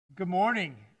Good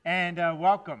morning and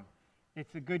welcome.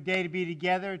 It's a good day to be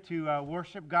together to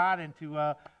worship God and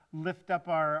to lift up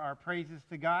our praises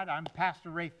to God. I'm Pastor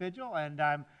Ray Fidgel, and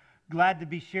I'm glad to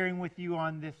be sharing with you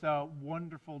on this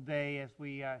wonderful day as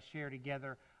we share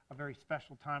together a very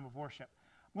special time of worship.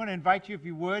 I'm going to invite you, if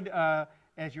you would,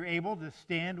 as you're able, to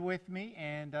stand with me,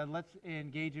 and let's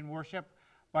engage in worship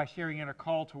by sharing in a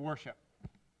call to worship.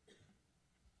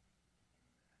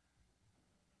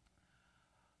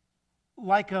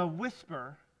 Like a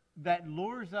whisper that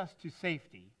lures us to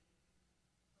safety,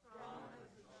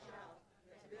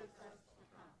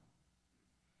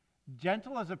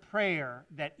 gentle as a prayer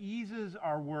that eases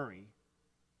our worry,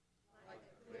 like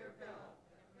a clear bell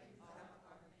that rings out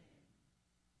our name.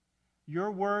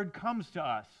 Your word comes to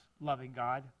us, loving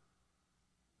God.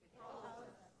 It calls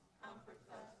us, comforts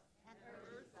us, and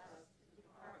urges us to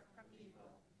depart from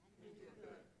evil and do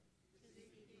good, to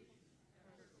seek peace and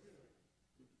pursue it.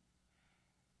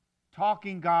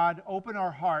 Talking God, open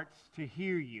our hearts to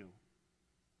hear you.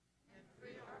 And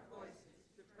free our voices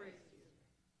to praise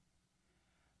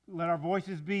you. Let our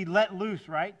voices be let loose,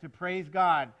 right, to praise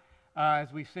God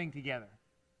as we sing together.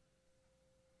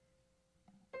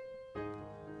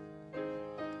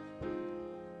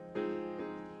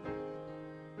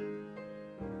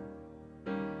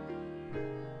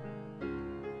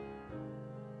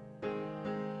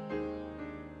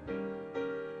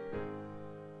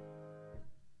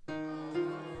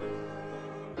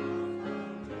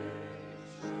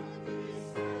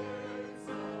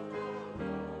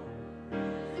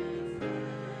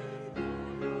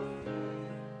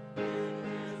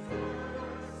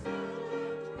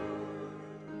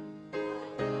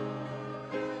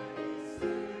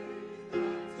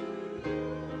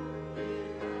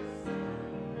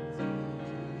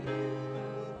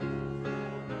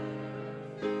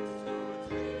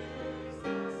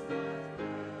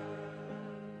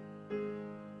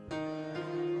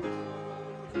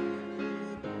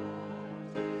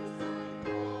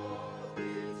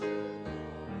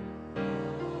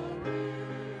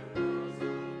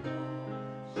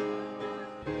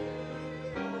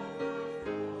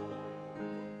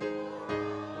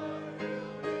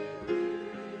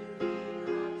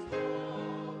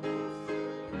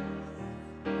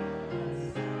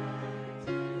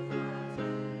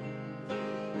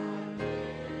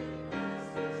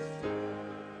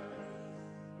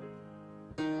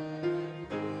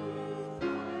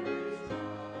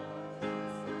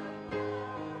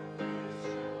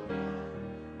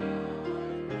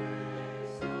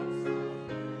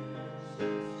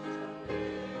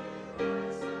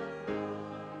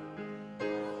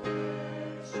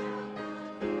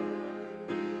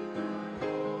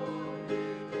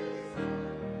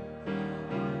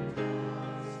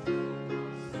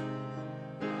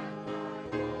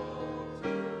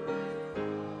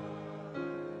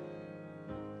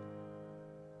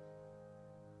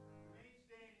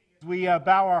 We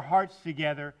bow our hearts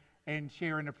together and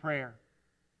share in a prayer.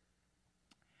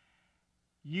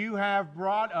 You have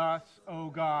brought us, O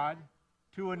God,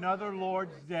 to another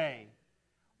Lord's Day,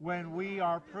 when we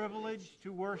are privileged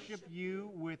to worship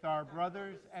you with our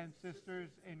brothers and sisters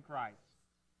in Christ.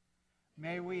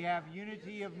 May we have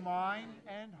unity of mind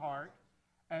and heart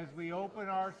as we open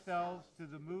ourselves to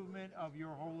the movement of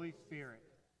your Holy Spirit.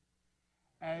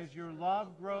 As your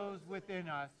love grows within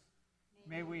us,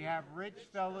 may we have rich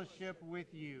fellowship with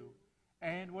you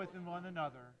and with one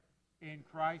another. In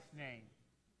Christ's name,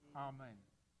 amen.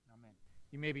 Amen.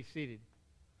 You may be seated.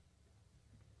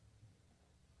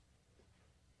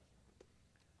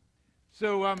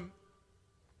 So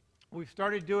we've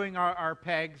started doing our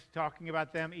pegs, talking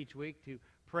about them each week to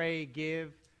pray,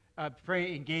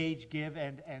 engage, give,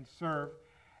 and serve.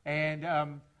 And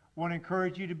want to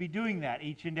encourage you to be doing that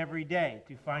each and every day,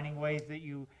 to finding ways that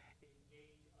you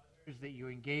that you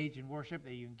engage in worship,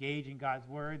 that you engage in God's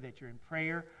Word, that you're in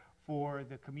prayer for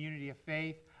the community of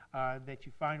faith, that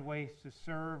you find ways to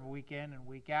serve week in and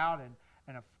week out,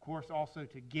 and of course also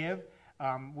to give.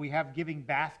 We have giving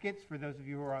baskets for those of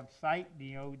you who are on site,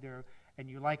 and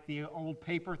you like the old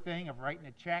paper thing of writing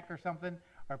a check or something,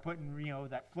 or putting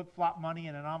that flip-flop money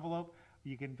in an envelope.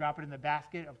 You can drop it in the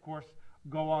basket. Of course,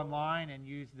 go online and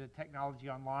use the technology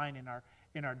online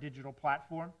in our digital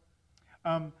platform.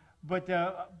 But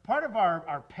part of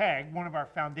our PEG, one of our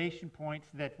foundation points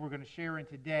that we're going to share in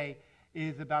today,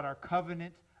 is about our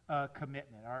covenant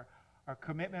commitment, our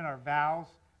commitment, our vows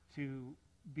to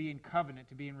be in covenant,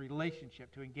 to be in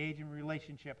relationship, to engage in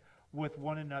relationship with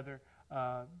one another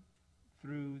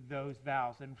through those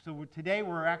vows. And so today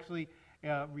we're actually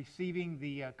receiving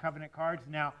the covenant cards.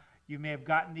 Now, you may have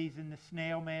gotten these in the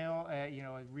snail mail,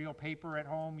 a real paper at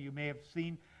home. You may have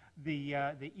seen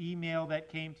the email that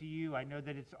came to you. I know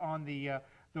that it's on the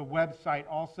website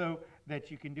also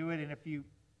that you can do it.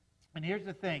 And here's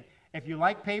the thing: if you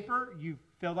like paper, you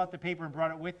filled out the paper and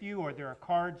brought it with you, or there are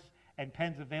cards and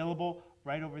pens available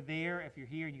right over there. If you're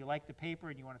here and you like the paper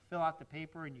and you want to fill out the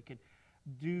paper, and you can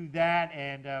do that,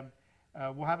 and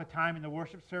we'll have a time in the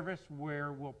worship service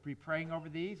where we'll be praying over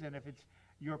these. And if it's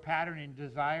your pattern and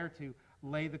desire to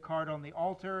lay the card on the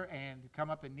altar and come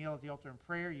up and kneel at the altar in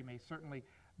prayer, you may certainly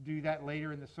do that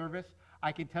later in the service.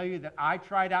 I can tell you that I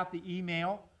tried out the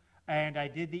email, and I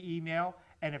did the email,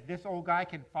 and if this old guy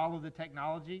can follow the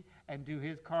technology and do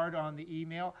his card on the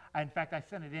email, in fact, I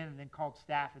sent it in and then called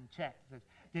staff and checked. Said,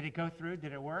 did it go through?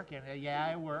 Did it work? And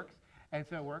yeah, it works. And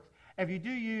so it works. If you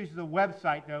do use the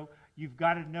website, though, you've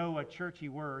got to know a churchy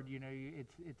word. You know,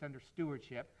 it's under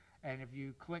stewardship. And if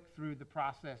you click through the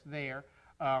process there,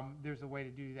 there's a way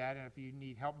to do that. And if you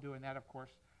need help doing that, of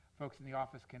course, folks in the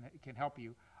office can help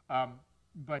you.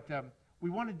 But we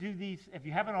want to do these. If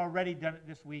you haven't already done it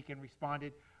this week and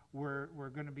responded,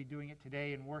 we're going to be doing it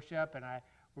today in worship. And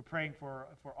we're praying for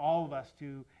all of us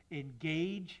to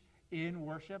engage in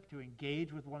worship, to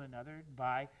engage with one another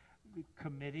by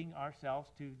committing ourselves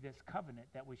to this covenant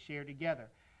that we share together.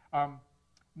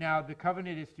 Now, the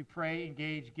covenant is to pray,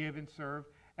 engage, give, and serve.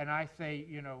 And I say,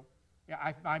 you know,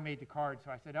 I made the card,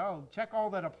 so I said, oh, check all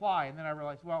that apply. And then I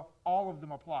realized, well, all of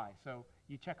them apply. So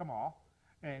you check them all.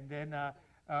 And then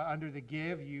under the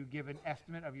give, you give an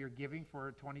estimate of your giving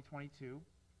for 2022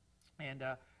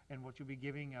 and what you'll be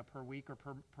giving per week or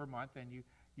per month. And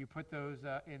you put those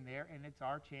in there, and it's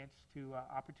our chance to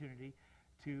opportunity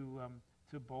to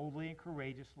boldly and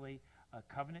courageously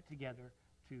covenant together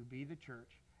to be the church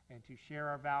and to share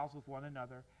our vows with one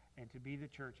another and to be the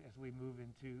church as we move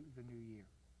into the new year.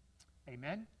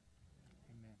 Amen?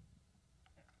 Amen.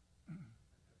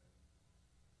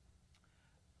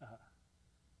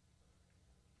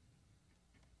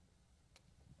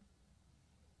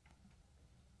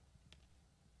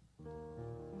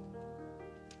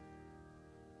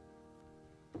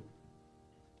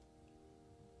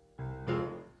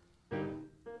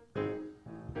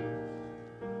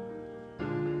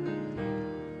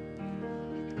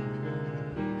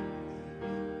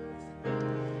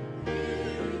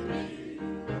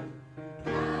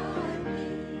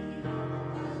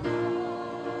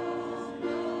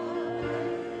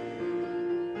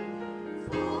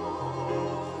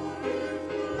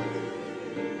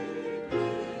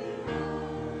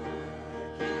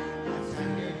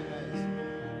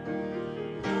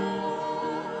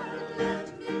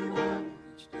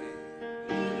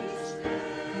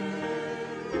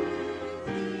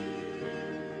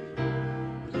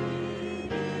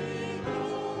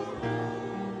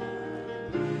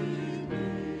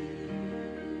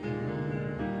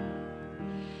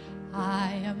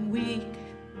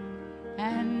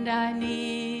 I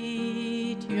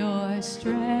need your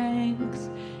strength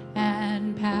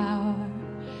and power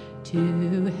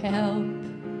to help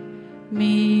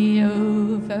me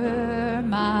over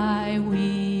my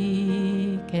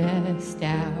weakest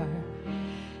hour.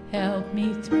 Help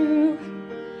me through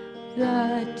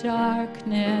the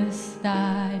darkness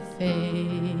I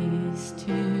face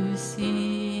to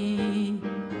see.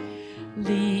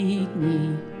 Lead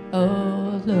me,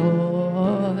 oh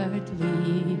Lord,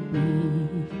 lead me.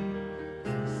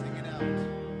 Sing it out.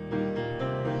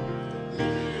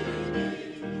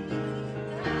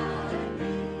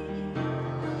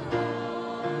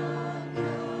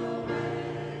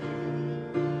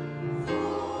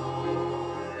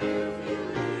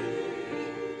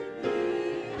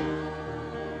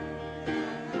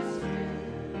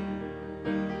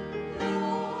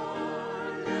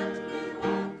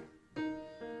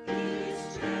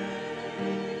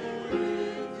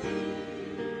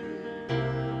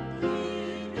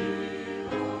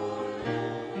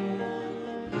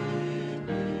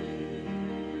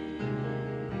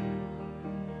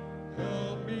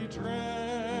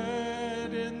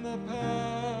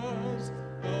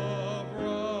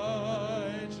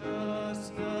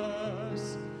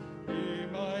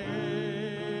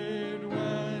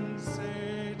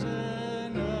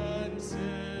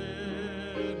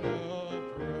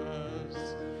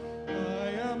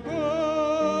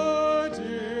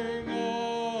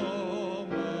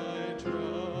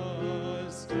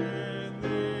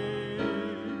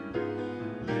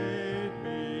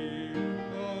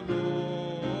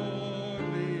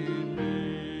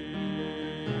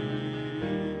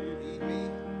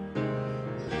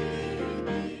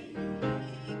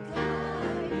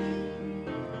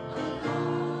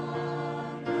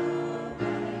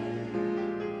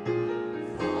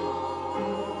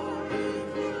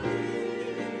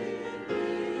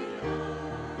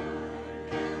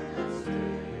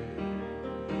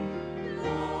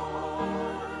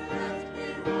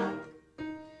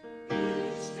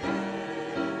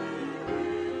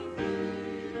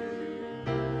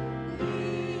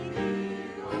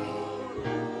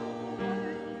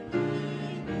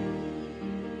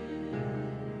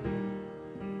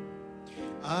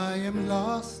 I am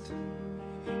lost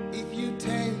if you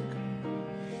take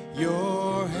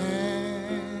your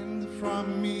hand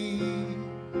from me.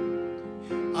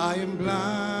 I am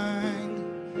blind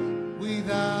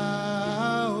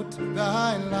without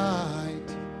thy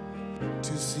light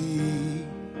to see.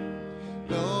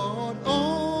 Lord,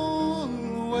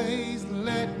 always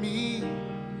let me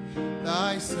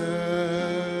thy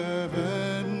servant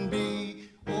be.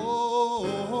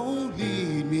 Oh,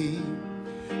 lead me,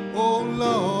 oh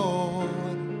Lord,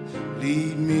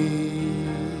 lead me.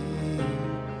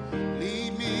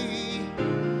 Lead me,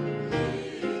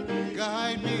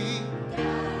 guide me.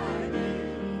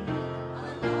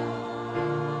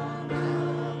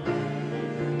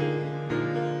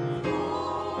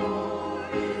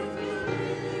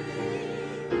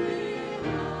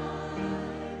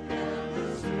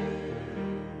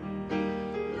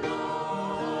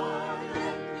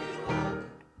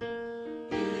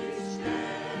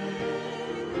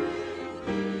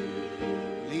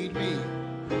 Lead me.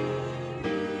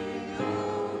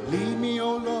 Lead me,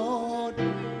 oh Lord.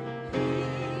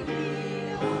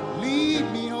 Lead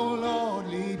me, oh Lord,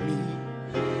 lead me.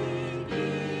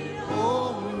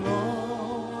 Oh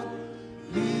Lord,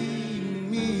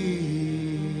 lead me.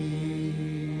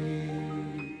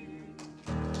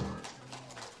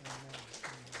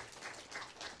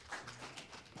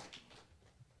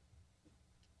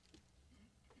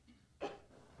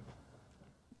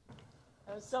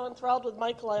 I was so enthralled with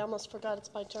Michael, I almost forgot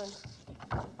it's my turn.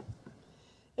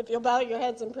 If you'll bow your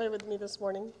heads and pray with me this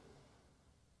morning.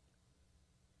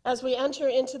 As we enter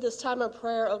into this time of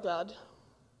prayer, O God,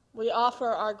 we offer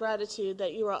our gratitude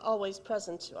that you are always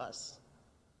present to us.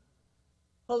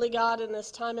 Holy God, in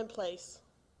this time and place,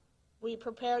 we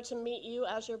prepare to meet you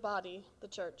as your body, the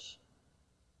church.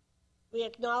 We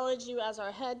acknowledge you as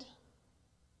our head.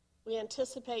 We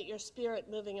anticipate your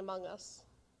spirit moving among us.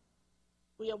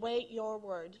 We await your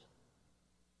word,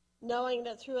 knowing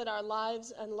that through it our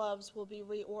lives and loves will be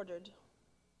reordered.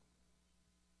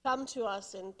 Come to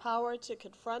us in power to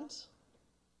confront,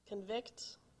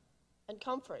 convict, and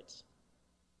comfort,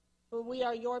 for we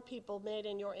are your people made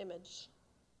in your image.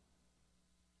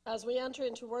 As we enter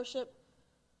into worship,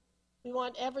 we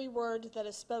want every word that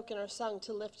is spoken or sung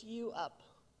to lift you up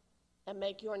and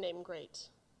make your name great.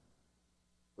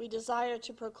 We desire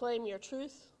to proclaim your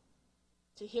truth,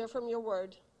 to hear from your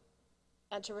word,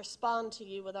 and to respond to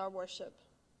you with our worship.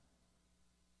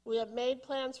 We have made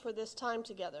plans for this time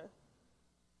together,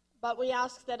 but we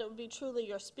ask that it would be truly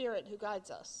your Spirit who guides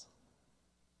us.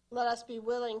 Let us be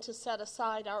willing to set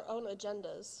aside our own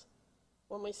agendas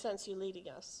when we sense you leading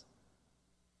us.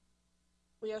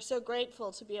 We are so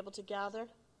grateful to be able to gather,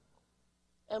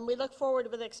 and we look forward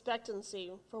with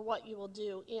expectancy for what you will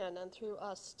do in and through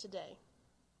us today.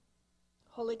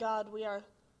 Holy God, we are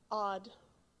awed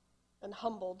and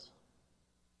humbled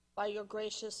by your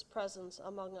gracious presence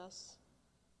among us.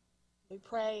 We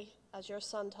pray as your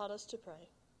Son taught us to pray.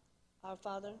 Our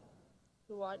Father,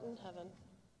 who art in heaven,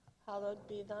 hallowed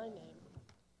be thy name.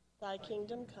 Thy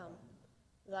kingdom come,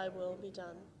 thy will be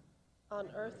done, on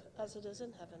earth as it is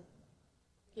in heaven.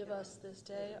 Give us this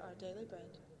day our daily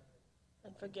bread,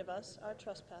 and forgive us our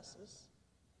trespasses,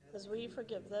 as we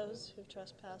forgive those who've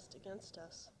trespassed against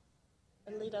us.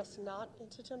 And lead us not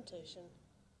into temptation,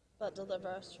 but deliver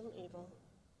us from evil.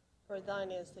 For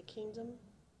thine is the kingdom,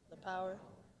 the power,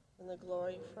 and the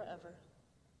glory forever.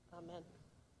 Amen.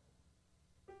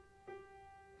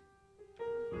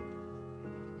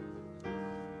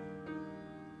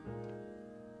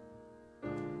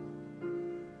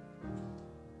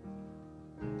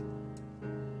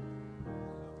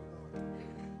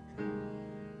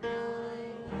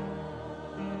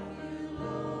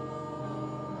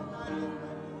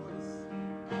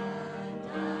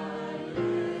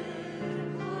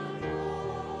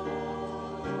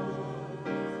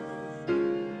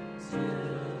 To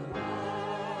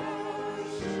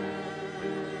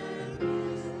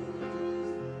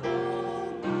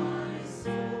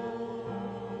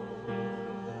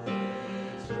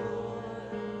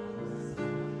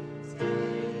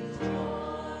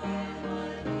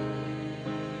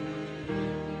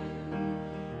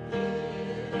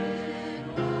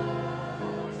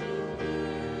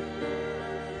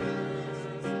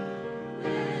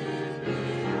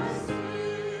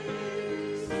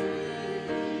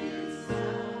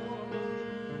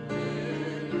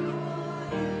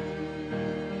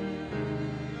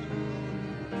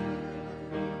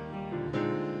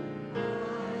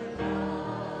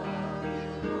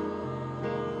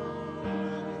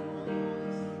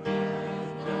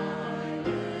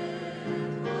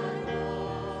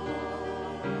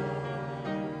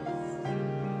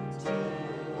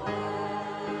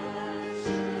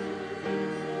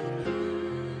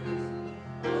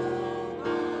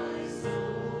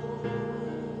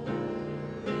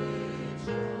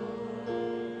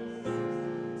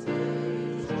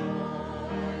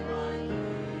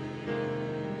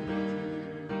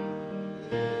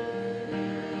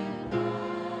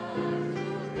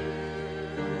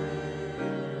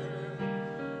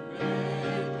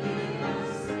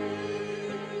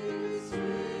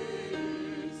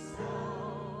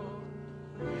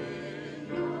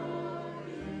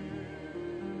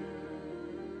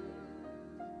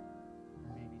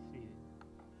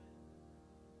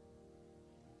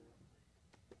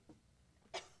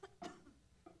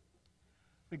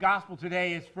The gospel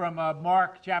today is from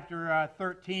Mark chapter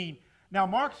 13. Now,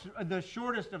 Mark's the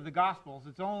shortest of the gospels.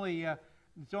 It's only half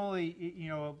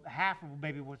of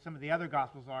maybe what some of the other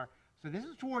gospels are. So this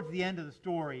is towards the end of the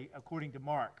story, according to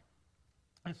Mark.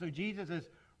 And so Jesus has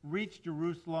reached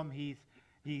Jerusalem. He's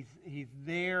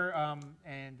there,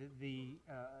 and the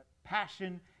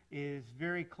Passion is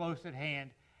very close at hand.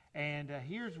 And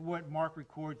here's what Mark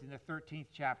records in the 13th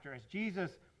chapter. As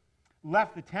Jesus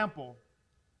left the temple,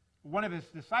 one of his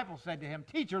disciples said to him,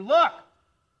 "Teacher, look!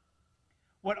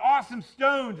 What awesome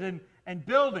stones and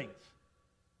buildings!"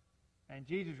 And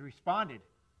Jesus responded,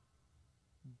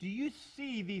 "Do you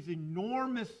see these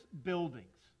enormous buildings?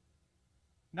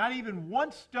 Not even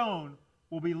one stone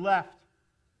will be left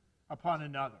upon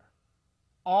another.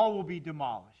 All will be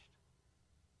demolished."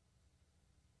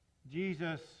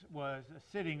 Jesus was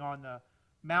sitting on the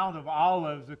Mount of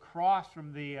Olives across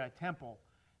from the temple.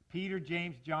 Peter,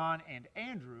 James, John, and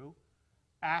Andrew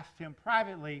asked him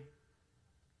privately,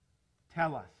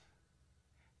 Tell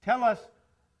us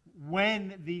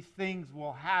when these things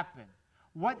will happen.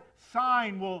 What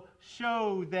sign will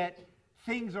show that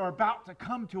things are about to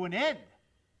come to an end?"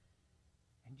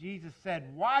 And Jesus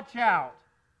said, "Watch out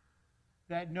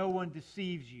that no one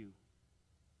deceives you.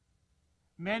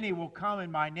 Many will come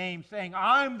in my name, saying,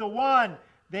 'I'm the one.'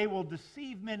 They will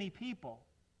deceive many people.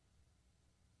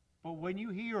 But when you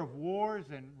hear of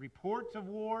wars and reports of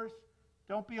wars,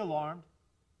 don't be alarmed.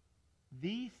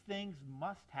 These things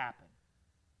must happen.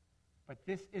 But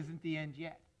this isn't the end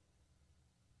yet.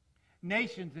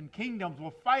 Nations and kingdoms will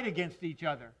fight against each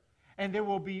other, and there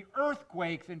will be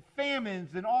earthquakes and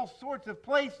famines in all sorts of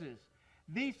places.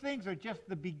 These things are just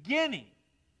the beginning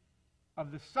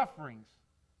of the sufferings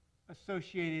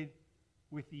associated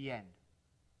with the end."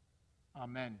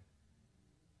 Amen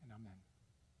and amen.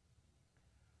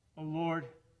 O Lord,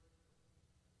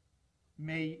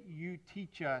 may you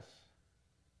teach us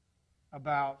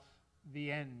about the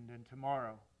end and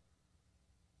tomorrow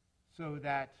so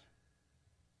that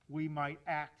we might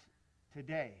act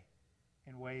today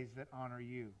in ways that honor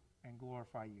you and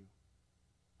glorify you.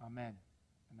 Amen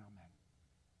and amen.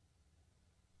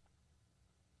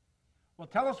 Well,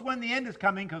 tell us when the end is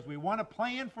coming, because we want to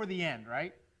plan for the end,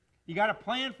 right? You got to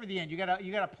plan for the end. You got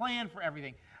to plan for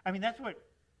everything. I mean, that's what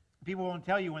people won't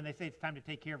tell you when they say it's time to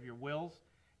take care of your wills,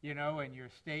 and your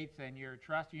estates and your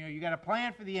trust. You got to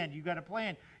plan for the end. You got to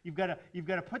plan. You've got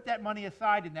to put that money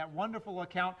aside in that wonderful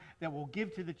account that will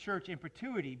give to the church in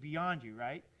perpetuity beyond you,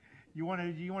 right? You want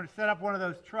to set up one of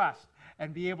those trusts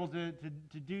and be able to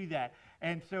do that.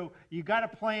 And so you got to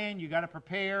plan, you got to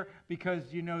prepare, because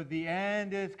the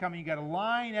end is coming. You got to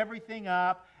line everything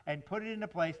up and put it into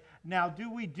place. Now,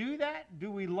 do we do that?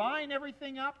 Do we line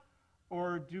everything up,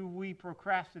 or do we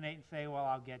procrastinate and say, "Well,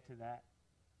 I'll get to that"?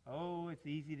 Oh, it's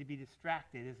easy to be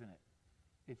distracted, isn't it?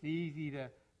 It's easy to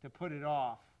put it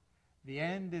off. The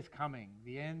end is coming.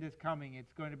 The end is coming.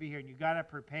 It's going to be here, and you've got to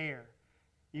prepare.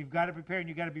 You've got to prepare, and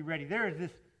you've got to be ready. There is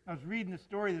this, I was reading the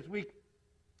story this week.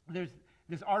 There's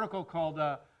this article called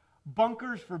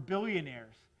Bunkers for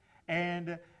Billionaires.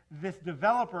 And this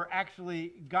developer actually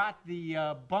got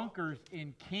the bunkers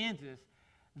in Kansas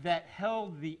that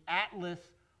held the Atlas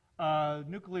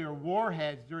nuclear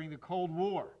warheads during the Cold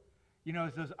War.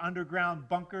 It's those underground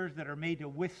bunkers that are made to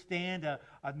withstand a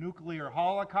nuclear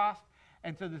holocaust.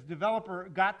 And so this developer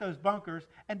got those bunkers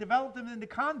and developed them into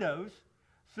condos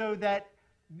so that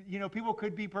people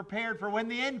could be prepared for when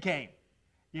the end came,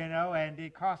 and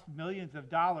it cost millions of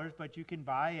dollars, but you can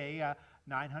buy a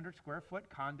 900 square foot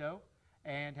condo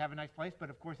and have a nice place.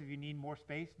 But of course, if you need more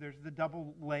space, there's the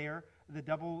double layer, the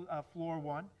double floor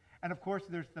one. And of course,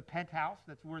 there's the penthouse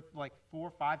that's worth like $4,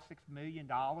 $5, $6 million,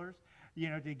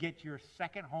 to get your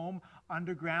second home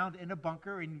underground in a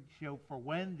bunker, and for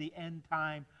when the end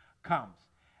time comes.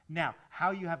 Now,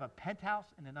 how you have a penthouse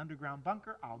in an underground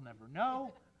bunker, I'll never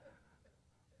know.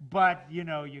 But you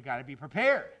got to be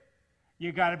prepared.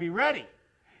 You got to be ready.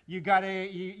 You got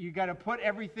to put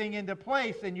everything into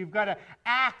place, and you've got to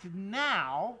act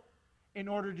now in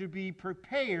order to be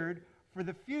prepared for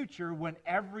the future when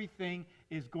everything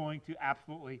is going to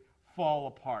absolutely fall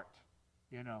apart.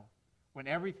 When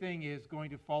everything is going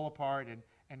to fall apart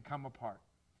and come apart.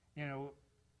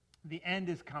 The end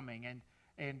is coming,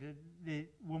 and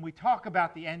when we talk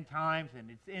about the end times,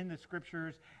 and it's in the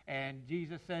scriptures, and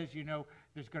Jesus says,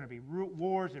 there's going to be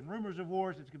wars and rumors of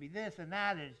wars, it's going to be this and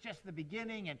that, and it's just the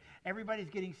beginning, and everybody's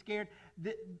getting scared.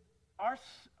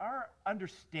 Our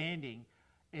understanding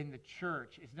in the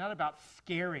church is not about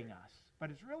scaring us, but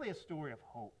it's really a story of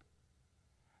hope.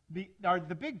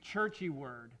 The big churchy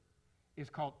word is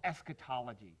called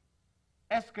eschatology.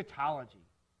 Eschatology,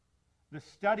 the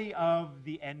study of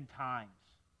the end times.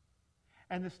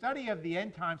 And the study of the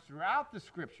end times throughout the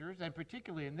scriptures, and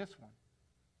particularly in this one,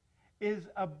 is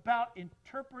about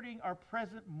interpreting our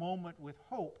present moment with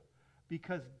hope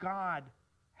because God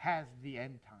has the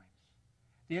end times.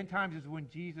 The end times is when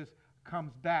Jesus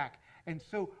comes back. And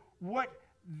so what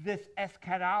this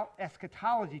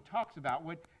eschatology talks about,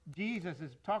 what Jesus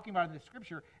is talking about in the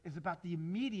scripture, is about the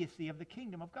immediacy of the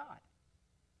kingdom of God.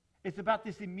 It's about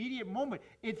this immediate moment.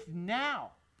 It's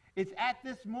now. It's at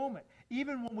this moment.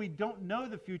 Even when we don't know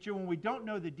the future, when we don't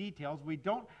know the details, we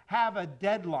don't have a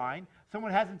deadline.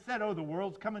 Someone hasn't said, oh, the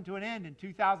world's coming to an end in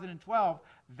 2012.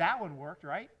 That one worked,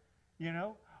 right? You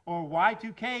know? Or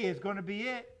Y2K is going to be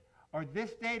it. Or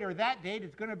this date or that date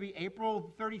is going to be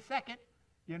April 32nd.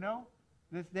 You know?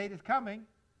 This date is coming.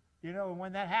 You know, and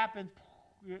when that happens,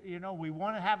 you know, we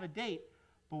want to have a date.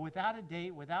 But without a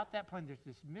date, without that plan, there's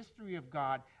this mystery of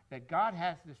God, that God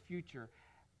has this future.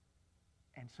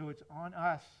 And so it's on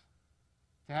us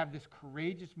to have this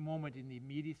courageous moment in the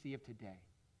immediacy of today.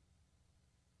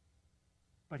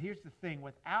 But here's the thing.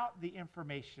 Without the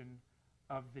information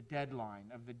of the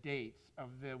deadline, of the dates, of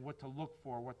the what to look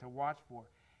for, what to watch for,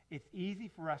 it's easy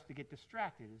for us to get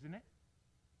distracted, isn't it?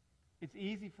 It's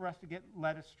easy for us to get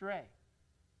led astray.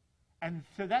 And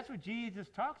so that's what Jesus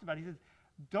talks about. He says,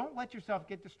 don't let yourself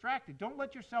get distracted. Don't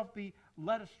let yourself be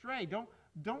led astray. Don't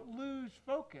lose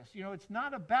focus. You know, it's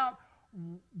not about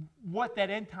what that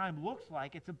end time looks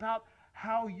like. It's about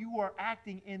how you are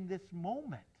acting in this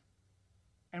moment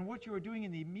and what you are doing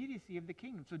in the immediacy of the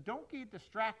kingdom. So don't get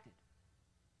distracted.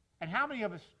 And how many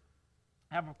of us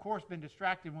have, of course, been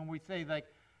distracted when we say,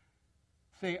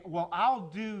 well, I'll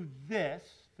do this,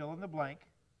 fill in the blank,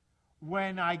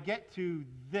 when I get to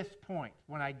this point,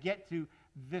 when I get to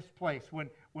this place, when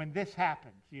this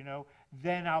happens, you know,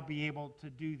 then I'll be able to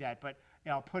do that. But you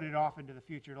know, I'll put it off into the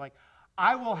future. Like,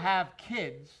 I will have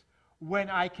kids when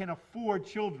I can afford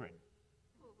children.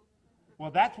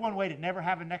 Well, that's one way to never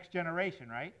have a next generation,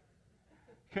 right?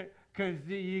 Because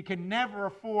you can never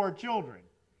afford children.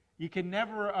 You can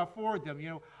never afford them. You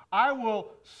know, I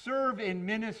will serve in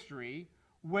ministry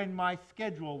when my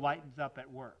schedule lightens up at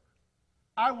work.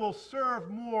 I will serve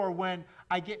more when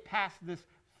I get past this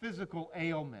physical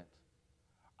ailment.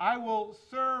 I will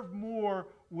serve more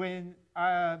when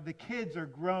the kids are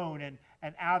grown and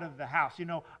out of the house. You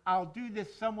know, I'll do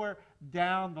this somewhere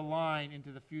down the line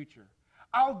into the future.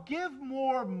 I'll give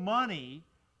more money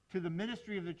to the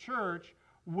ministry of the church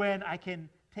when I can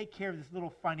take care of this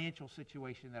little financial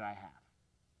situation that I have.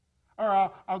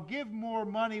 Or I'll give more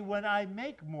money when I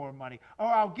make more money. Or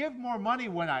I'll give more money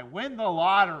when I win the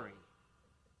lottery.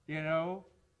 You know,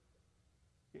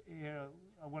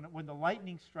 when the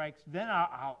lightning strikes, then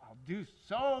I'll do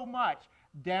so much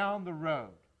down the road.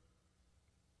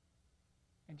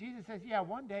 And Jesus says, yeah,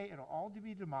 one day it'll all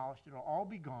be demolished. It'll all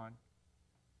be gone.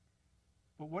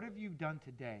 But what have you done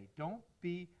today? Don't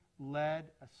be led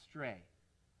astray.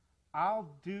 I'll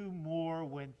do more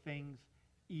when things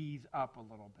ease up a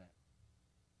little bit.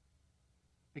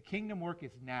 The kingdom work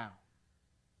is now.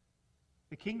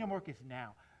 The kingdom work is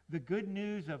now. The good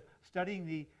news of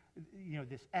studying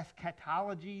this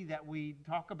eschatology that we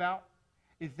talk about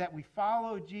is that we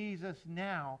follow Jesus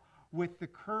now with the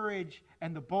courage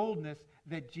and the boldness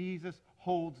that Jesus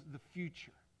holds the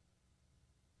future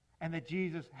and that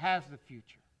Jesus has the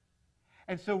future.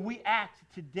 And so we act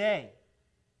today.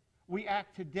 We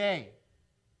act today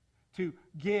to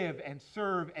give and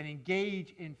serve and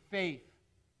engage in faith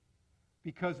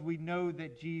because we know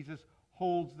that Jesus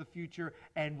holds the future,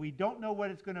 and we don't know what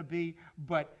it's going to be,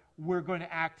 but we're going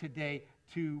to act today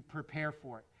to prepare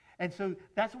for it. And so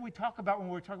that's what we talk about when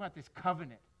we're talking about this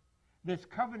covenant. This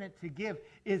covenant to give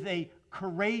is a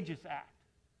courageous act.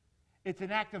 It's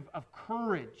an act of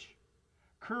courage.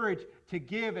 Courage to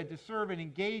give and to serve and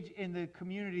engage in the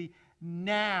community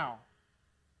now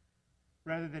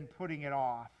rather than putting it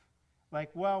off. Like,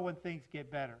 well, when things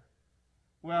get better.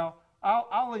 Well,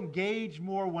 I'll engage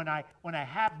more when I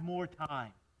have more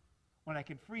time, when I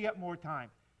can free up more time.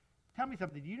 Tell me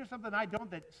something. Do you know something I don't,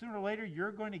 that sooner or later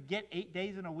you're going to get 8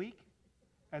 days in a week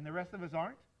and the rest of us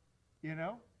aren't? You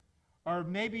know? Or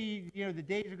maybe, you know, the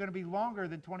days are going to be longer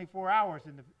than 24 hours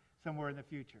somewhere in the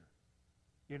future.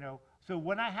 You know? So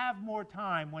when I have more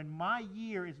time, when my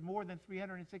year is more than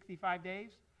 365 days,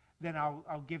 then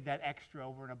I'll give that extra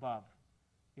over and above.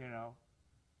 You know?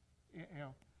 You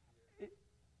know?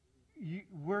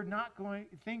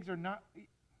 Things are not,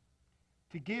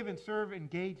 to give and serve,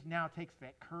 engage now takes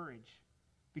that courage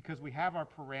because we have our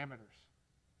parameters.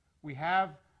 We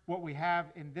have what we have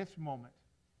in this moment.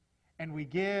 And we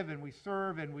give and we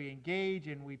serve and we engage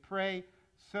and we pray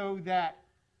so that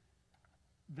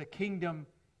the kingdom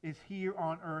is here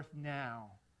on earth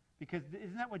now. Because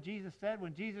isn't that what Jesus said?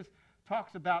 When Jesus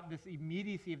talks about this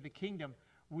immediacy of the kingdom,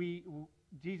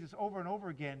 Jesus over and over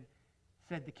again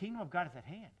said the kingdom of God is at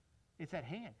hand. It's at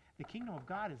hand. The kingdom of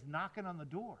God is knocking on the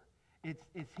door.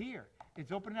 It's here.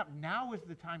 It's opening up. Now is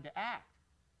the time to act.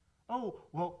 Oh,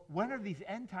 well, when are these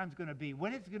end times going to be?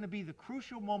 When is going to be the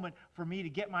crucial moment for me to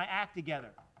get my act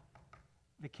together?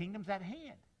 The kingdom's at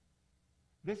hand.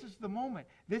 This is the moment.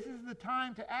 This is the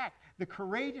time to act. The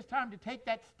courageous time to take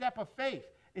that step of faith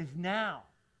is now.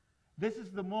 This is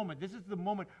the moment. This is the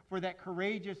moment for that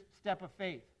courageous step of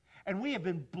faith. And we have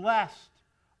been blessed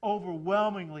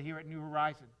overwhelmingly here at New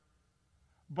Horizon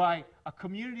by a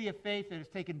community of faith that has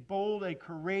taken bold and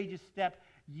courageous steps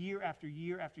year after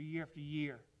year after year after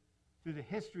year through the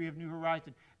history of New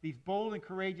Horizon. These bold and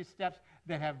courageous steps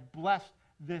that have blessed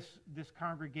this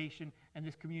congregation and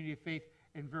this community of faith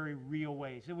in very real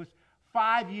ways. It was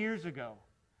 5 years ago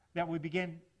that we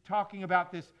began talking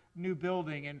about this new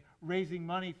building and raising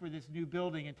money for this new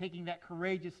building and taking that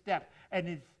courageous step.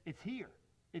 And it's here.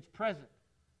 It's present.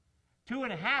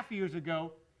 2.5 years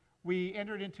ago, we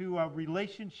entered into a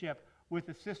relationship with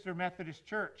the Sister Methodist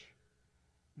Church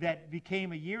that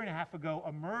became 1.5 years ago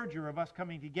a merger of us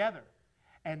coming together.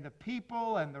 And the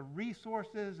people and the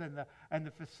resources and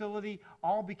the facility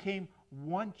all became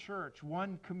one church,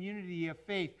 one community of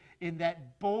faith in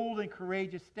that bold and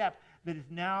courageous step that is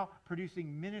now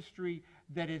producing ministry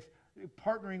that is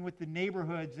partnering with the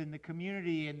neighborhoods and the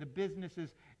community and the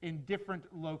businesses in different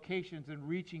locations and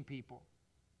reaching people.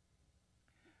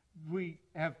 We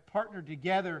have partnered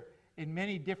together in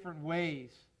many different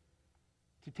ways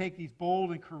to take these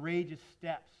bold and courageous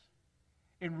steps.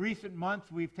 In recent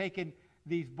months, we've taken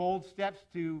these bold steps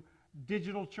to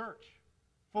digital church,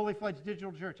 fully fledged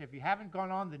digital church. If you haven't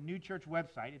gone on the new church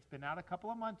website, it's been out a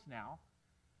couple of months now.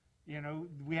 You know,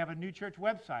 we have a new church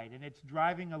website, and it's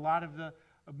driving a lot of the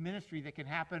ministry that can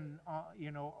happen,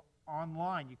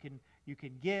 online. You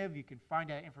can give, you can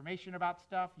find out information about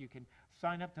stuff, you can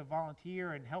sign up to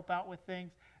volunteer and help out with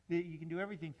things. You can do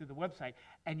everything through the website.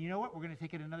 And you know what? We're going to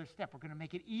take it another step. We're going to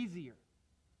make it easier.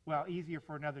 Well, easier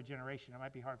for another generation. It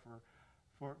might be hard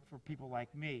for people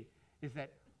like me, is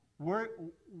that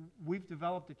we've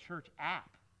developed a church app.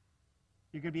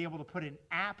 You're going to be able to put an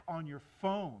app on your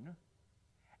phone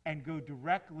and go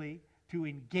directly to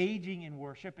engaging in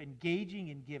worship, engaging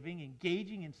in giving,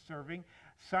 engaging in serving,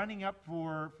 signing up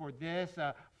for this,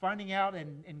 finding out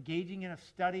and engaging in a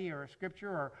study or a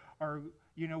scripture, or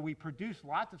we produce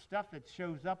lots of stuff that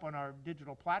shows up on our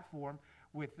digital platform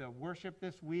with worship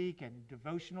this week and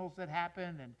devotionals that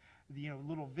happen and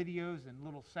little videos and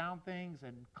little sound things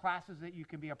and classes that you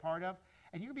can be a part of.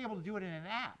 And you're going to be able to do it in an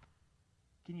app.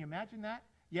 Can you imagine that?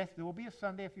 Yes, there will be a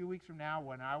Sunday a few weeks from now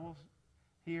when I will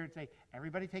here and say,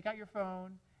 everybody take out your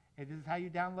phone, and this is how you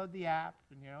download the app,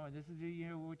 and this is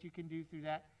what you can do through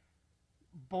that.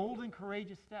 Bold and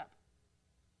courageous step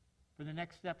for the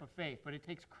next step of faith. But it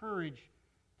takes courage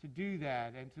to do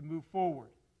that and to move forward.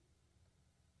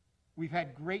 We've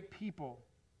had great people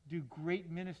do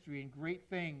great ministry and great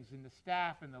things in the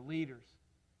staff and the leaders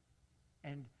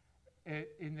and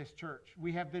in this church.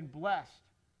 We have been blessed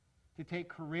to take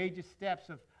courageous steps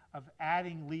of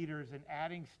adding leaders and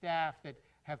adding staff that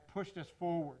have pushed us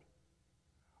forward.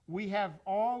 We have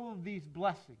all of these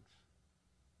blessings.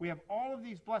 We have all of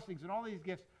these blessings and all these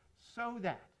gifts so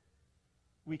that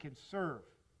we can serve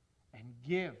and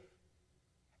give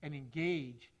and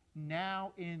engage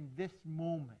now in this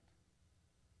moment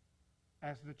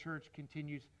as the church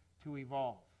continues to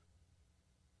evolve.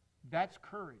 That's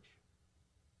courage.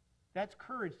 That's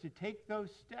courage to take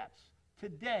those steps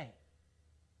today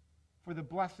for the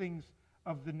blessings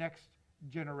of the next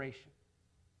generation.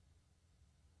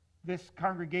 This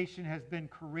congregation has been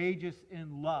courageous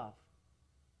in love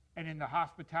and in the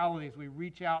hospitality as we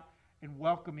reach out in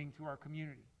welcoming to our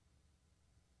community.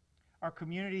 Our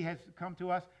community has come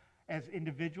to us as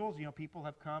individuals. People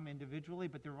have come individually,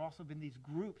 but there have also been these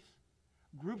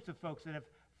groups of folks that have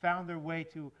found their way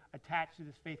to attach to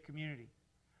this faith community.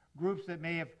 Groups that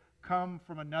may have come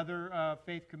from another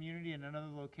faith community in another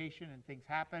location and things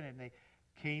happen and they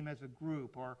came as a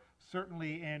group. Or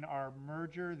certainly in our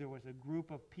merger, there was a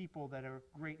group of people that are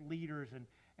great leaders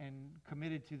and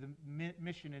committed to the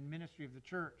mission and ministry of the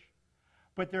church.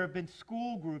 But there have been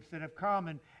school groups that have come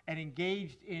and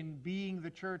engaged in being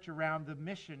the church around the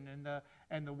mission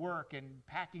and the work and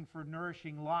packing for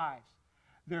nourishing lives.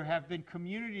 There have been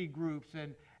community groups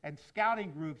and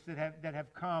scouting groups that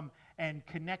have come and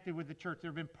connected with the church. There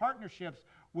have been partnerships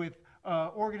with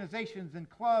organizations and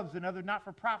clubs and other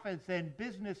not-for-profits and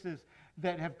businesses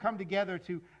that have come together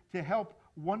to help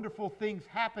wonderful things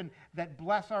happen that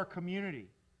bless our community.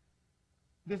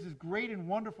 This is great and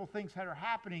wonderful things that are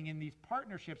happening in these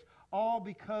partnerships, all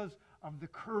because of the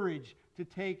courage to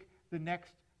take the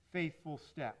next faithful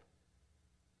step.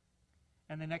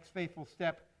 And the next faithful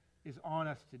step is on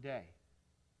us today.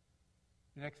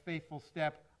 The next faithful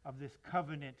step of this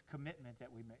covenant commitment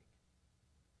that we make.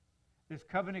 This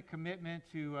covenant commitment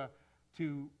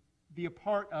to be a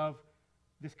part of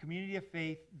this community of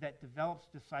faith that develops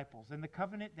disciples. And the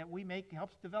covenant that we make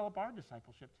helps develop our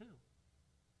discipleship too.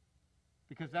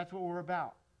 Because that's what we're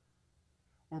about.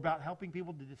 We're about helping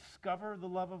people to discover the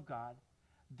love of God,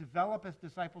 develop as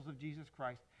disciples of Jesus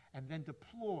Christ, and then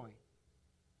deploy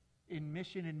in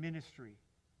mission and ministry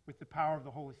with the power of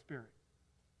the Holy Spirit.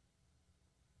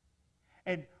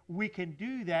 And we can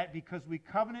do that because we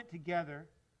covenant together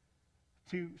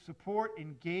to support,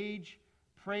 engage,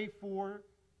 pray for,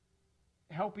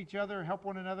 help each other, help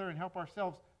one another, and help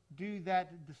ourselves do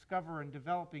that discover and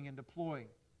developing and deploying.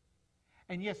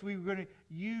 And yes, we're going to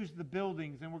use the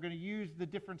buildings, and we're going to use the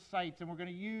different sites, and we're going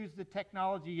to use the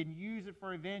technology and use it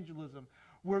for evangelism.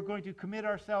 We're going to commit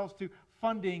ourselves to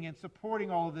funding and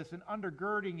supporting all of this and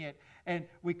undergirding it. And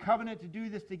we covenant to do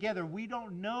this together. We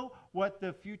don't know what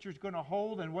the future is going to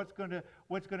hold and what's going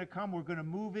to come. We're going to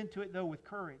move into it, though, with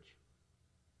courage.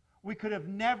 We could have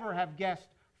never have guessed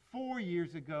 4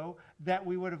 years ago that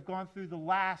we would have gone through the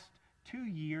last 2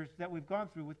 years that we've gone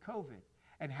through with COVID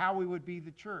and how we would be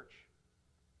the church.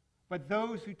 But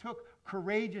those who took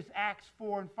courageous acts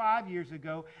 4 and 5 years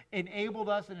ago enabled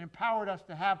us and empowered us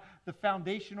to have the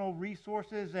foundational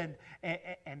resources and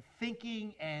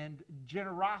thinking and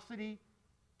generosity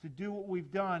to do what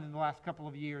we've done in the last couple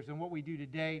of years. And what we do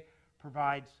today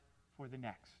provides for the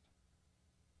next.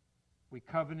 We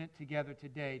covenant together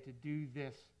today to do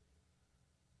this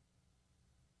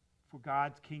for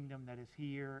God's kingdom that is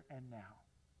here and now.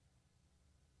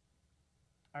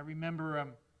 I remember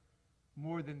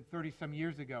more than 30-some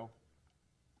years ago,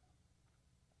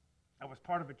 I was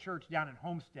part of a church down in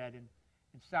Homestead in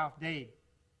South Dade,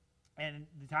 and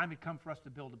the time had come for us to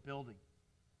build a building.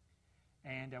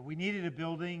 And we needed a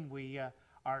building.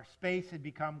 Our space had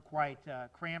become quite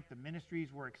cramped. The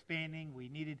ministries were expanding. We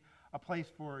needed a place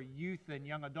for youth and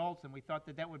young adults, and we thought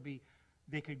that would be,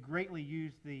 they could greatly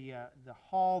use the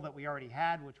hall that we already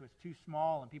had, which was too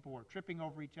small, and people were tripping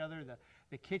over each other.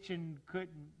 The kitchen couldn't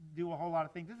do a whole lot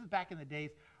of things. This is back in the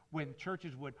days when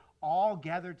churches would all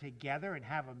gather together and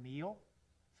have a meal.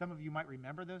 Some of you might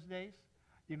remember those days,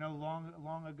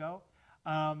 long ago.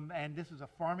 And this was a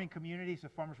farming community, so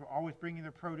farmers were always bringing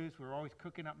their produce. We were always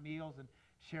cooking up meals and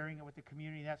sharing it with the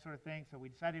community, that sort of thing. So we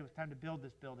decided it was time to build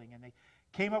this building, and they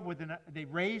came up with they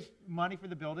raised money for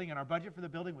the building, and our budget for the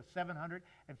building was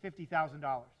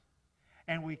 $750,000.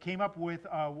 And we came up with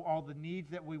all the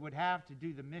needs that we would have to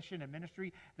do the mission and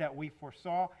ministry that we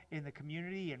foresaw in the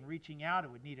community and reaching out.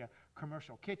 It would need a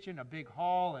commercial kitchen, a big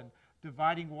hall, and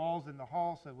dividing walls in the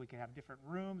hall so we could have different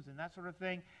rooms and that sort of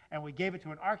thing. And we gave it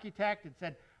to an architect and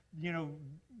said,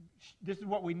 this is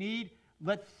what we need.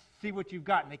 Let's see what you've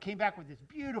got. And they came back with this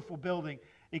beautiful building.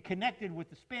 It connected with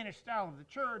the Spanish style of the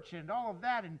church and all of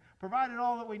that and provided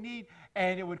all that we need.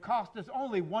 And it would cost us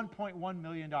only $1.1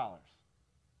 million. And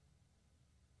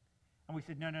we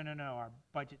said, no, our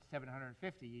budget's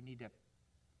 $750,000. You need to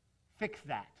fix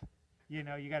that. You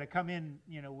got to come in,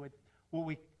 with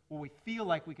what we feel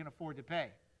like we can afford to pay.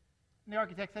 And the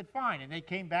architect said, fine. And they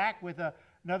came back with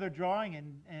another drawing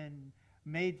and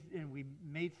we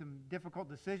made some difficult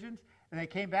decisions. And they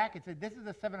came back and said, this is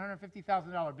a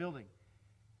 $750,000 building.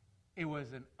 It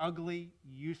was an ugly,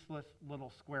 useless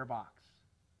little square box.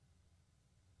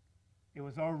 It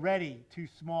was already too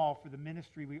small for the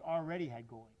ministry we already had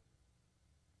going.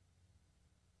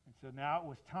 And so now it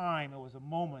was a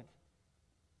moment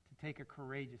to take a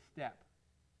courageous step.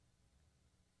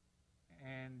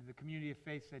 And the community of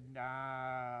faith said,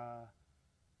 nah,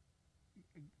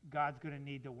 God's going to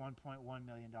need the $1.1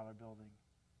 million building.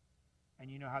 And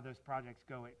you know how those projects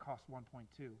go. It cost $1.2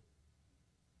 million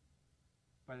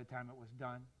by the time it was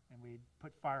done. And we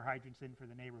put fire hydrants in for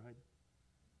the neighborhood.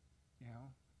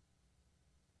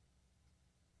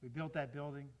 We built that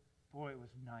building. Boy, it was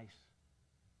nice.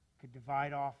 Could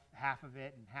divide off half of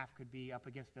it, and half could be up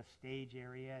against a stage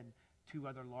area and 2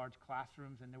 other large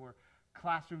classrooms. And there were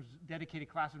dedicated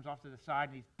classrooms off to the side,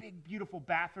 and these big, beautiful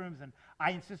bathrooms. And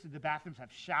I insisted the bathrooms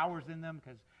have showers in them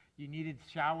because you needed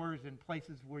showers in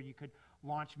places where you could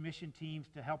launch mission teams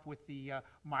to help with the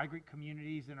migrant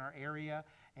communities in our area.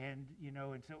 And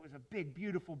so it was a big,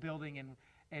 beautiful building, and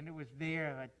it was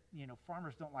there that,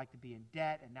 farmers don't like to be in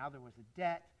debt, and now there was a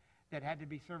debt that had to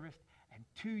be serviced. And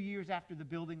 2 years after the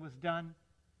building was done,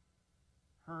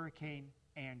 Hurricane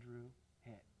Andrew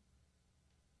hit.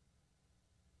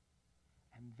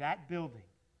 that building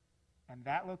and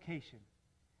that location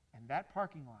and that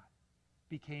parking lot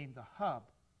became the hub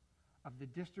of the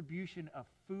distribution of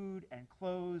food and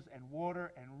clothes and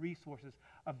water and resources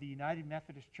of the United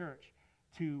Methodist Church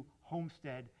to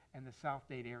Homestead and the South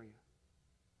Dade area.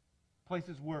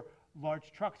 Places where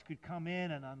large trucks could come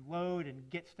in and unload and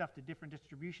get stuff to different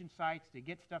distribution sites, to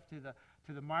get stuff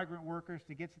to the migrant workers,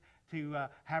 to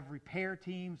have repair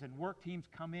teams and work teams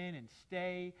come in and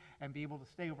stay and be able to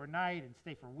stay overnight and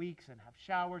stay for weeks and have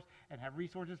showers and have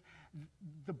resources.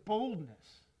 The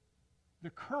boldness,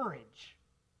 the courage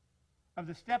of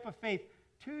the step of faith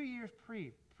 2 years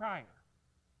prior,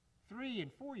 3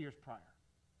 and 4 years prior,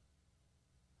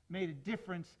 made a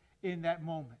difference in that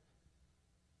moment.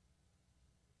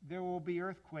 There will be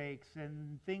earthquakes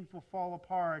and things will fall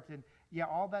apart, and yeah,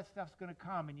 all that stuff's going to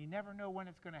come, and you never know when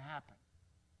it's going to happen.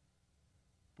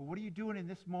 But what are you doing in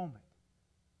this moment?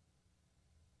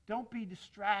 Don't be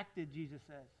distracted, Jesus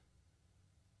says.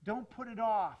 Don't put it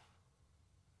off.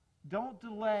 Don't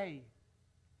delay.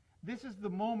 This is the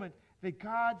moment that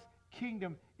God's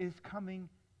kingdom is coming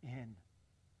in.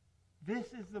 This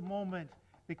is the moment.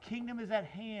 The kingdom is at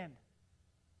hand.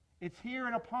 It's here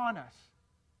and upon us.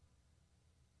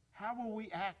 How will we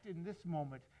act in this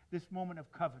moment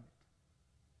of covenant?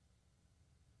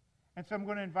 And so I'm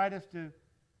going to invite us to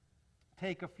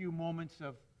take a few moments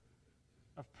of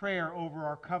prayer over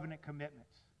our covenant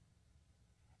commitments.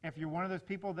 If you're one of those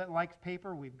people that likes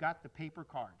paper, we've got the paper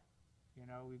card. You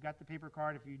know, we've got the paper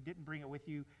card. If you didn't bring it with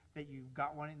you, that you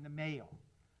got one in the mail.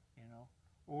 You know,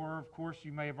 or of course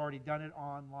you may have already done it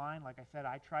online. Like I said,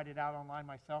 I tried it out online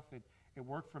myself. It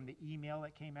worked from the email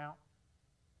that came out.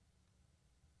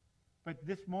 But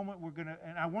this moment we're going to,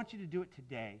 and I want you to do it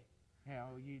today. You know,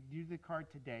 you do the card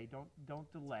today.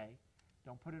 Don't delay.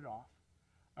 Don't put it off.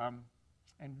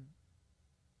 And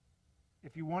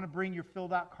if you want to bring your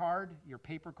filled out card, your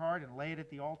paper card, and lay it at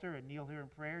the altar and kneel here in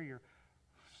prayer, you're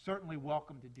certainly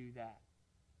welcome to do that.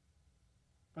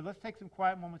 But let's take some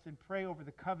quiet moments and pray over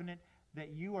the covenant that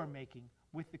you are making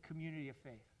with the community of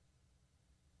faith.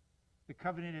 The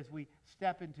covenant as we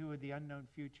step into the unknown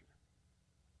future.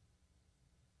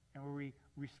 And where we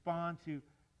respond to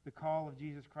the call of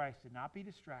Jesus Christ to not be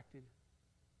distracted,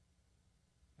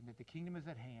 and that the kingdom is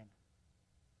at hand,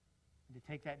 and to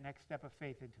take that next step of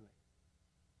faith into it.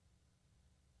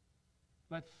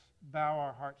 Let's bow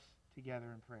our hearts together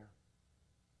in prayer.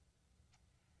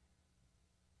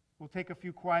 We'll take a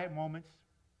few quiet moments,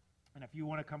 and if you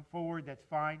want to come forward, that's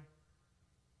fine.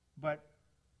 But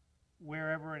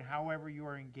wherever and however you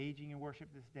are engaging in worship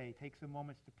this day, take some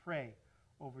moments to pray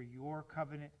over your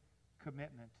covenant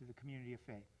commitment to the community of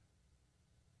faith.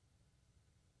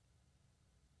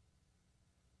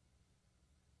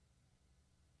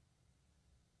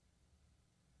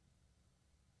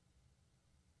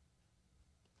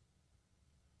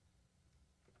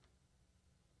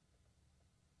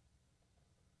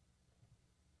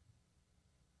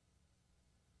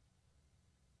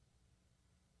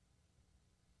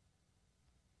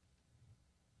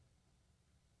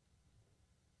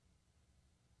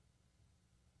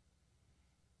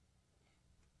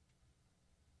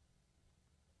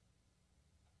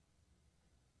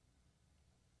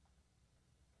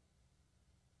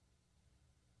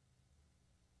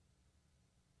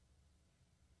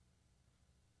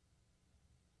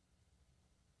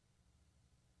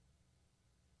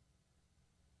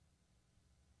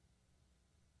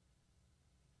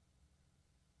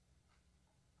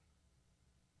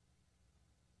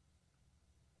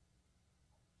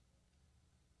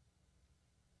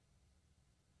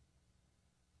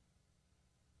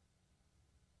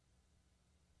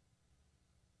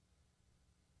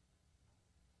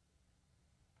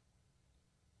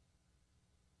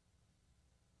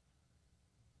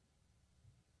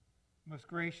 Most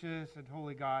gracious and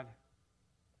holy God,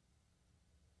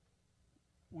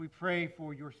 we pray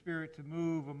for your Spirit to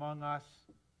move among us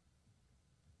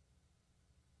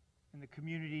in the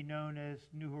community known as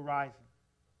New Horizon.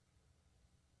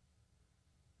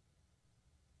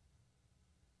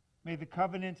 May the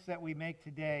covenants that we make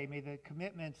today, may the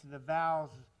commitments and the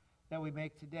vows that we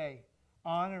make today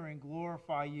honor and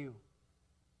glorify you.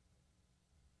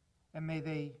 And may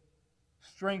they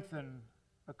strengthen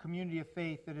a community of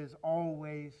faith that is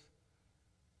always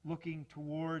looking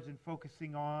towards and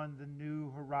focusing on the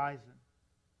new horizon,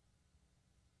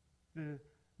 the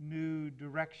new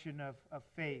direction of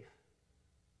faith.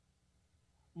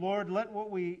 Lord, let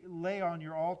what we lay on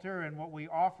your altar and what we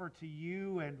offer to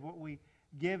you and what we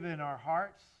give in our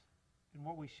hearts and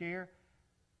what we share,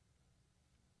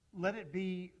 let it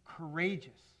be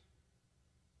courageous.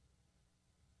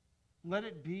 Let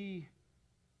it be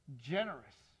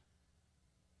generous.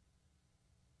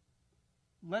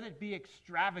 let it be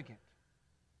extravagant.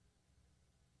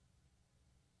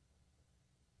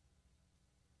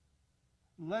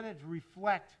 Let it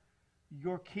reflect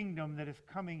your kingdom that is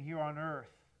coming here on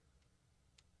earth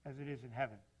as it is in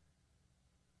heaven.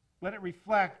 Let it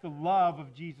reflect the love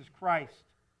of Jesus Christ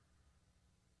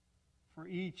for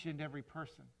each and every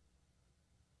person.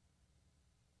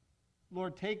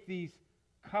 Lord, take these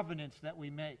covenants that we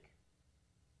make,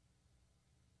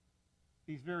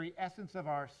 these very essence of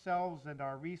ourselves and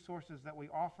our resources that we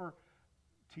offer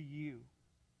to you,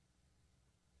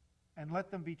 and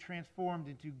let them be transformed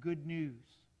into good news.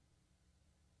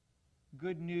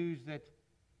 Good news that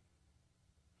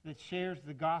shares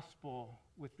the gospel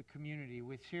with the community,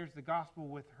 which shares the gospel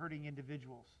with hurting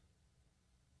individuals.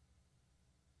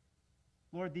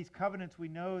 Lord, these covenants, we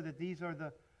know that these are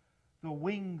the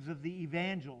wings of the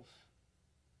evangels,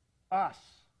 us,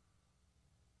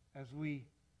 as we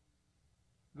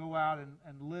go out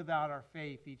and live out our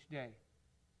faith each day.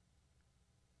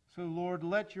 So, Lord,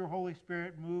 let your Holy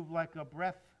Spirit move like a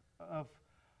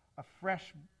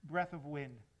fresh breath of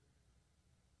wind,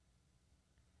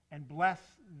 and bless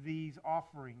these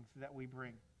offerings that we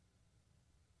bring.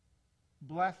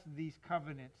 Bless these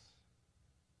covenants,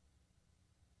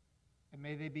 and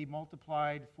may they be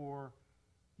multiplied for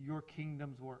your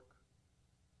kingdom's work.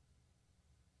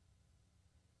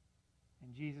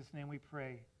 In Jesus' name we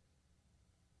pray.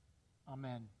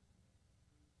 Amen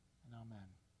and amen.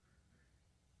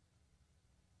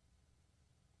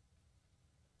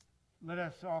 Let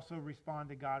us also respond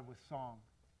to God with song.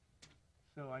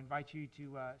 So I invite you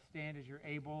to stand as you're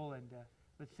able, and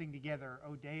let's sing together,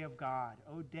 O Day of God,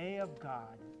 O Day of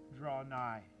God, draw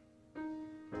nigh.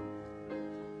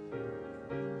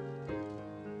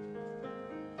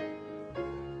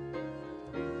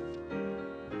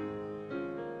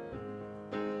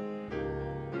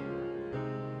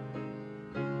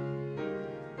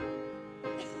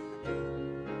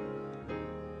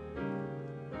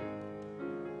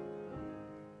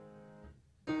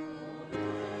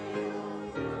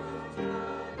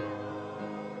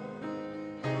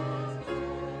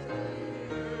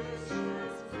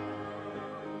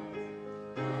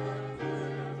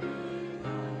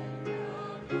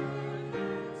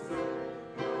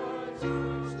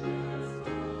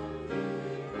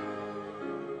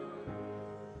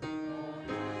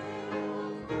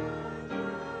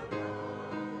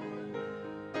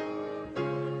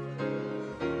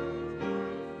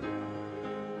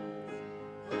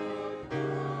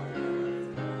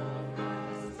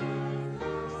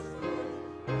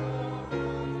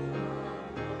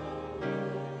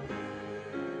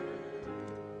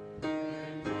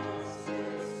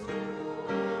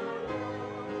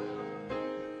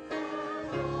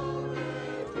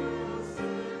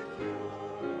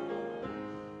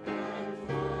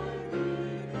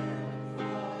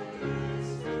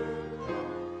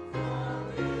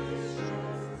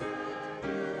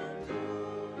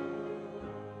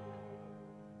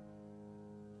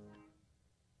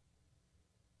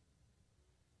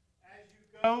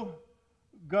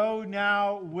 Go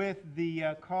now with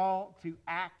the call to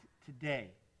act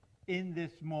today, in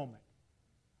this moment.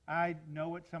 I know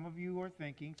what some of you are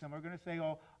thinking. Some are going to say,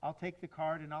 oh, I'll take the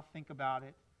card and I'll think about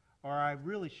it. Or I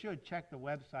really should check the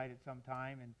website at some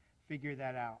time and figure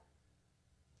that out.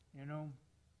 You know,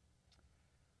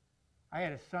 I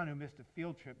had a son who missed a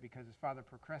field trip because his father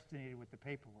procrastinated with the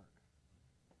paperwork.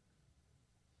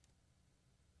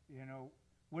 You know,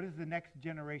 what does the next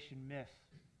generation miss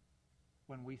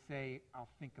when we say, I'll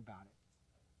think about it?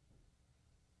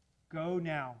 Go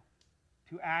now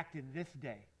to act in this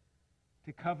day,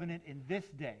 to covenant in this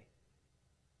day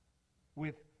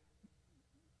with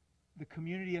the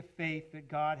community of faith that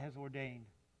God has ordained,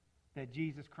 that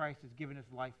Jesus Christ has given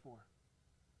his life for.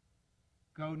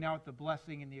 Go now with the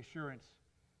blessing and the assurance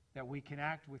that we can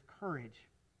act with courage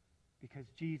because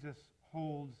Jesus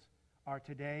holds our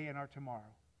today and our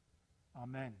tomorrow.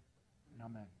 Amen and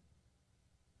amen.